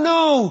never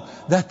know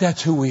that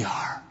that's who we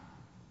are.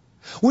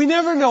 We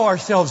never know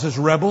ourselves as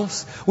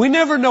rebels. We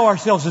never know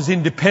ourselves as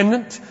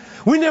independent.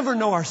 We never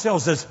know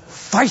ourselves as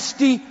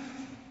feisty,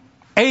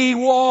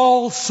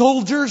 AWOL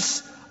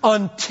soldiers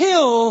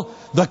until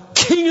the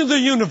King of the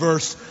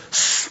universe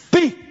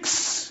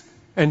speaks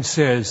and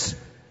says,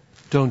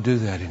 don't do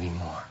that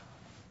anymore.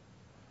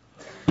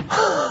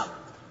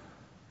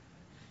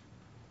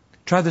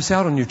 Try this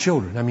out on your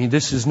children. I mean,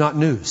 this is not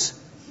news.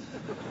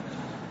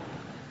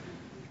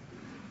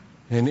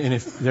 And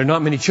if there are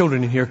not many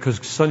children in here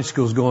because Sunday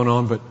school is going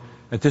on, but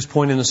at this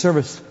point in the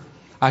service,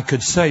 I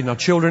could say, now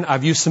children,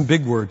 I've used some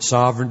big words,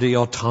 sovereignty,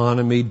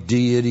 autonomy,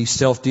 deity,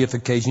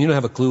 self-deification. You don't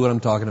have a clue what I'm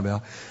talking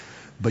about.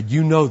 But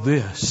you know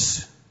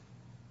this,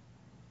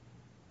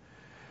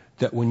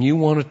 that when you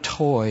want a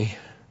toy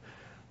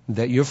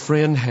that your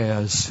friend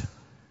has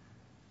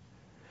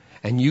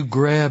and you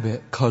grab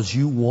it because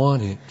you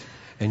want it,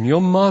 and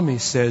your mommy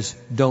says,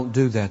 don't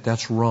do that,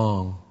 that's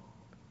wrong.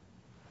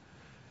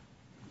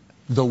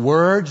 The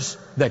words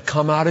that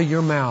come out of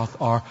your mouth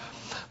are,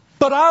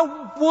 but I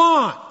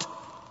want.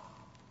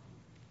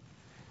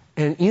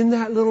 And in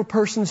that little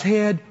person's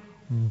head,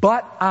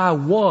 but I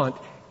want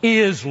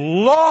is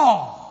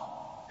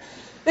law.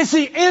 It's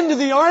the end of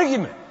the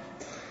argument.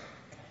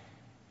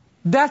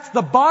 That's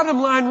the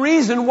bottom line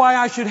reason why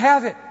I should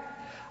have it.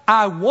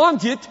 I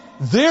want it,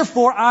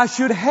 therefore I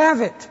should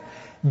have it.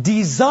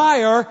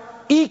 Desire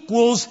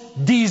equals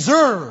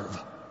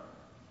deserve.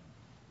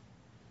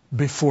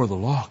 before the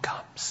law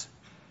comes.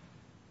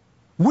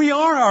 We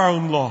are our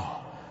own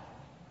law.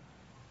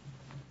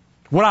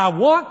 What I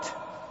want,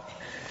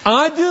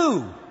 I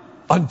do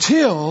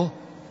until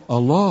a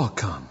law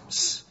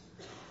comes.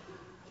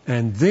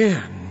 And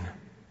then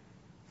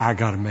I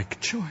got to make a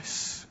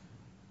choice.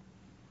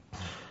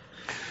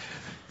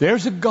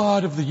 There's a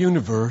God of the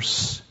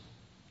universe,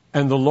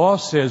 and the law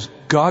says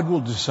God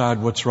will decide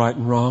what's right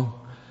and wrong.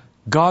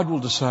 God will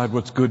decide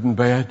what's good and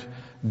bad.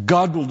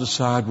 God will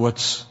decide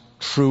what's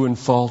true and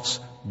false.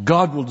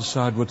 God will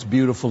decide what's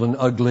beautiful and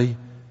ugly.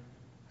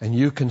 And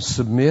you can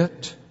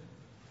submit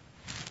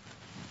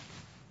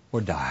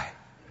or die.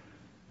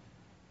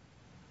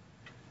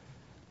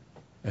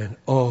 And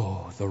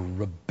oh, the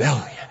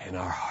rebellion in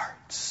our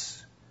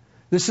hearts.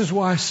 This is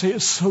why I say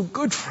it's so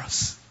good for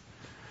us.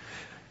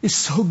 It's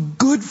so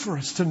good for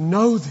us to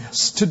know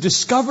this, to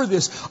discover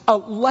this,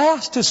 at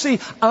last to see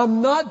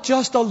I'm not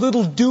just a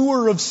little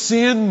doer of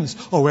sins.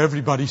 Oh,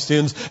 everybody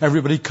sins.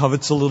 Everybody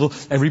covets a little.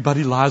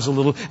 Everybody lies a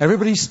little.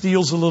 Everybody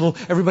steals a little.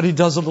 Everybody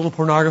does a little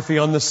pornography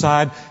on the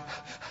side.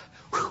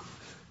 Whew.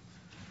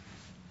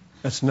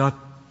 That's not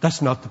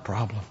the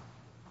problem.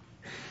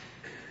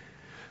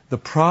 The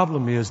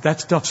problem is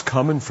that stuff's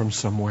coming from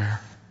somewhere.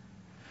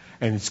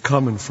 And it's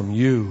coming from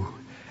you.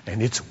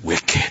 And it's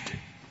wicked.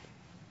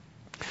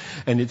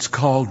 And it's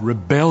called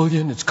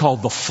rebellion. It's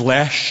called the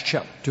flesh.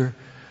 Chapter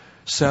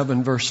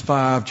 7 verse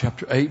 5.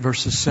 Chapter 8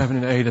 verses 7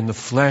 and 8. And the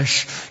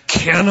flesh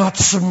cannot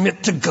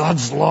submit to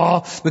God's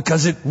law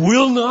because it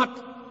will not.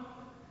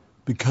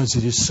 Because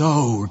it is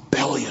so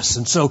rebellious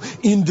and so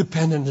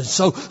independent and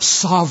so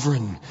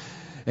sovereign.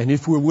 And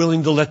if we're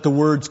willing to let the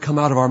words come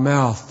out of our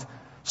mouth,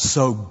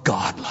 so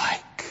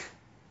godlike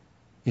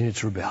in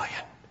its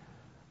rebellion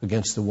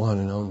against the one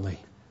and only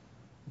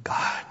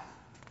God.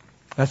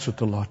 That's what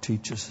the law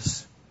teaches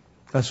us.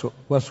 That's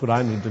what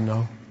I need to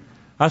know.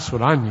 That's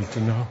what I need to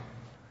know.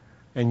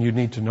 And you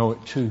need to know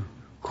it too.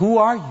 Who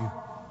are you?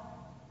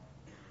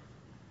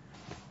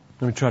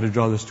 Let me try to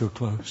draw this to a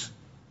close.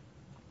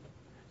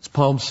 It's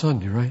Palm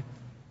Sunday, right?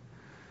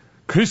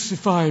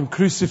 Crucify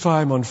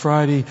him on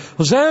Friday.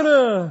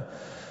 Hosanna,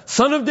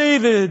 Son of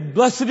David,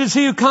 blessed is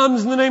he who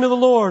comes in the name of the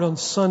Lord on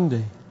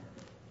Sunday.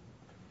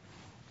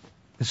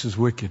 This is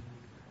wicked.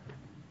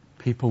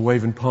 People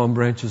waving palm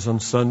branches on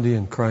Sunday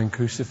and crying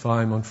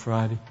crucify him on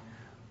Friday.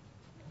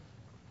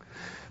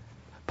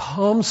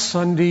 Palm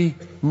Sunday,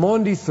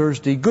 Maundy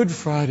Thursday, Good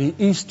Friday,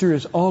 Easter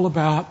is all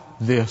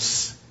about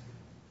this.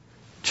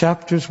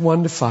 Chapters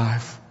 1 to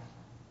 5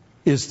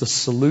 is the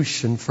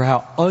solution for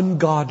how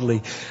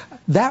ungodly.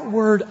 That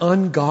word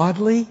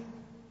ungodly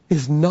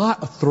is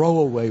not a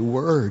throwaway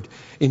word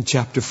in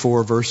chapter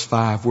 4 verse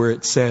 5 where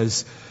it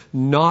says,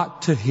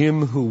 not to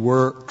him who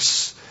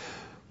works,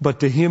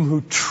 but to him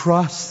who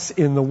trusts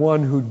in the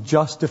one who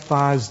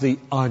justifies the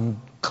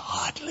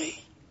ungodly.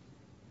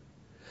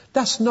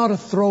 That's not a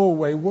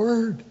throwaway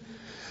word.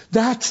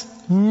 That's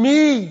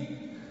me.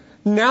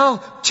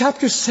 Now,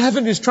 chapter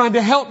 7 is trying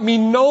to help me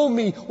know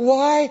me.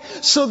 Why?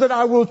 So that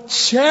I will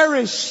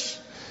cherish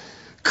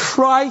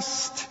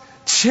Christ,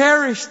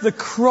 cherish the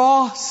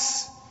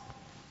cross,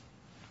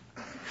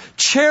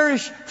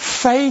 cherish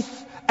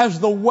faith as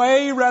the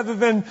way rather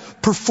than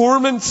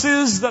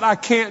performances that I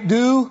can't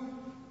do.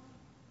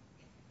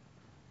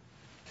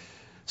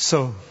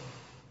 So,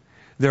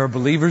 there are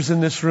believers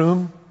in this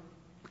room,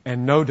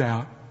 and no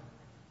doubt,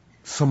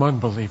 some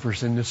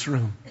unbelievers in this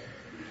room.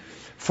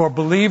 For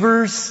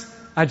believers,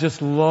 I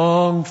just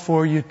long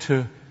for you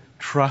to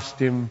trust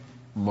Him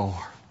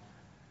more.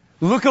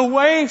 Look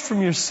away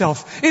from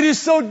yourself. It is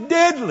so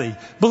deadly,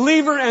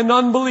 believer and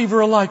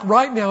unbeliever alike.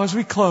 Right now as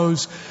we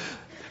close,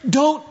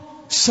 don't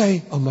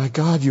say, oh my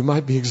God, you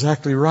might be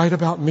exactly right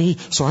about me,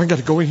 so I've got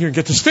to go in here and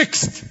get this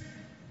fixed.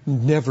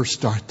 Never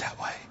start that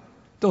way.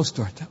 Don't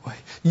start that way.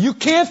 You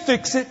can't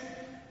fix it.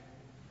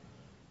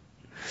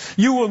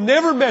 You will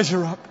never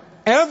measure up.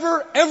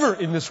 Ever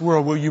in this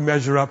world will you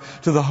measure up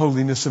to the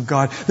holiness of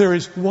God. There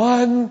is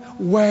one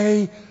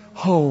way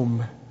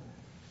home.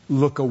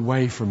 Look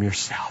away from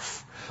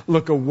yourself.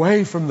 Look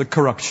away from the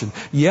corruption.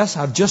 Yes,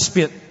 I've just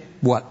spent,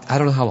 I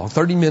don't know how long,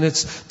 30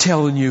 minutes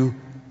telling you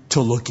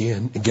to look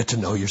in and get to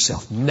know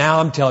yourself.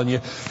 Now I'm telling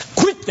you,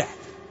 quit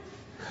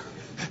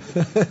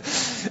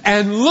that.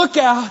 And look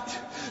out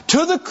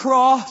to the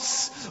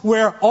cross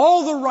where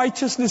all the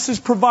righteousness is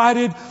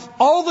provided,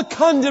 all the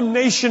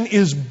condemnation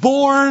is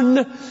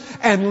borne,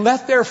 and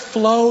let there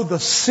flow the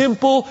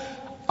simple,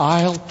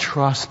 I'll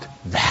trust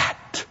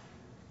that.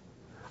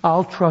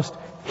 I'll trust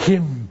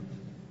Him.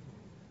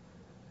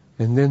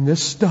 And then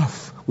this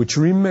stuff, which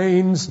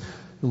remains,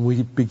 and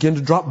we begin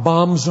to drop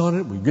bombs on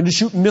it, we begin to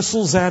shoot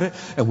missiles at it,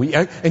 and we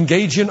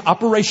engage in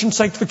Operation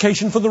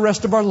Sanctification for the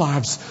rest of our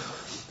lives.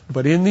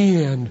 But in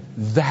the end,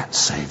 that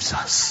saves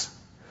us.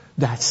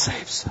 That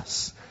saves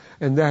us.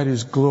 And that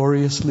is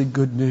gloriously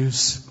good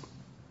news.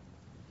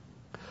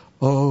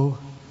 Oh,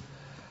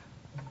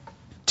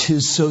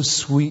 'tis so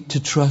sweet to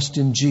trust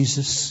in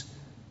Jesus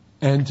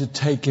and to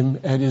take Him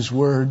at His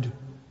word.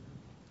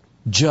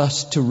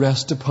 just to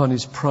rest upon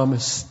His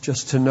promise,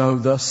 just to know,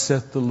 thus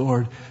saith the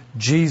Lord,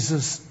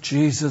 Jesus,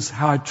 Jesus,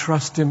 how I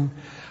trust Him,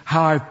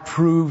 how I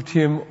proved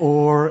Him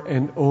o'er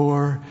and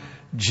o'er.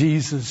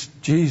 Jesus,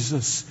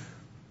 Jesus,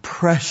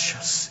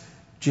 precious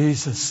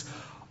Jesus.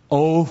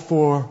 Oh,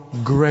 for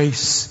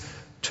grace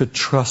to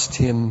trust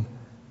Him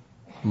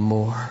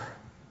more.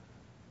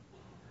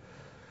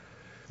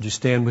 Would you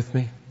stand with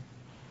me?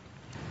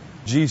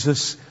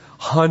 Jesus,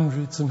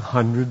 hundreds and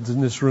hundreds in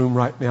this room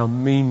right now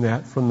mean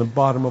that from the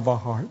bottom of our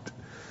heart.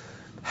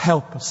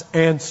 Help us,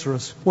 answer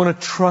us. Want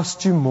to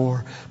trust You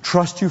more.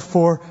 Trust You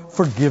for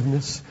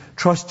forgiveness.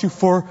 Trust You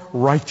for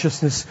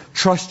righteousness.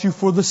 Trust You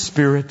for the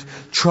Spirit.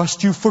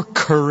 Trust You for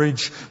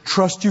courage.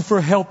 Trust You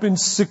for help in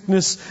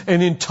sickness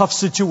and in tough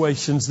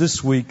situations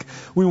this week.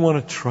 We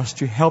want to trust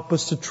You. Help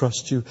us to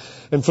trust You.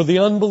 And for the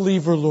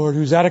unbeliever, Lord,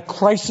 who's at a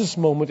crisis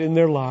moment in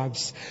their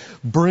lives,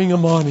 bring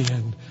them on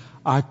in,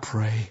 I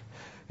pray.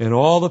 And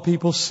all the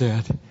people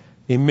said,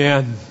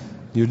 Amen.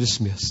 You're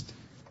dismissed.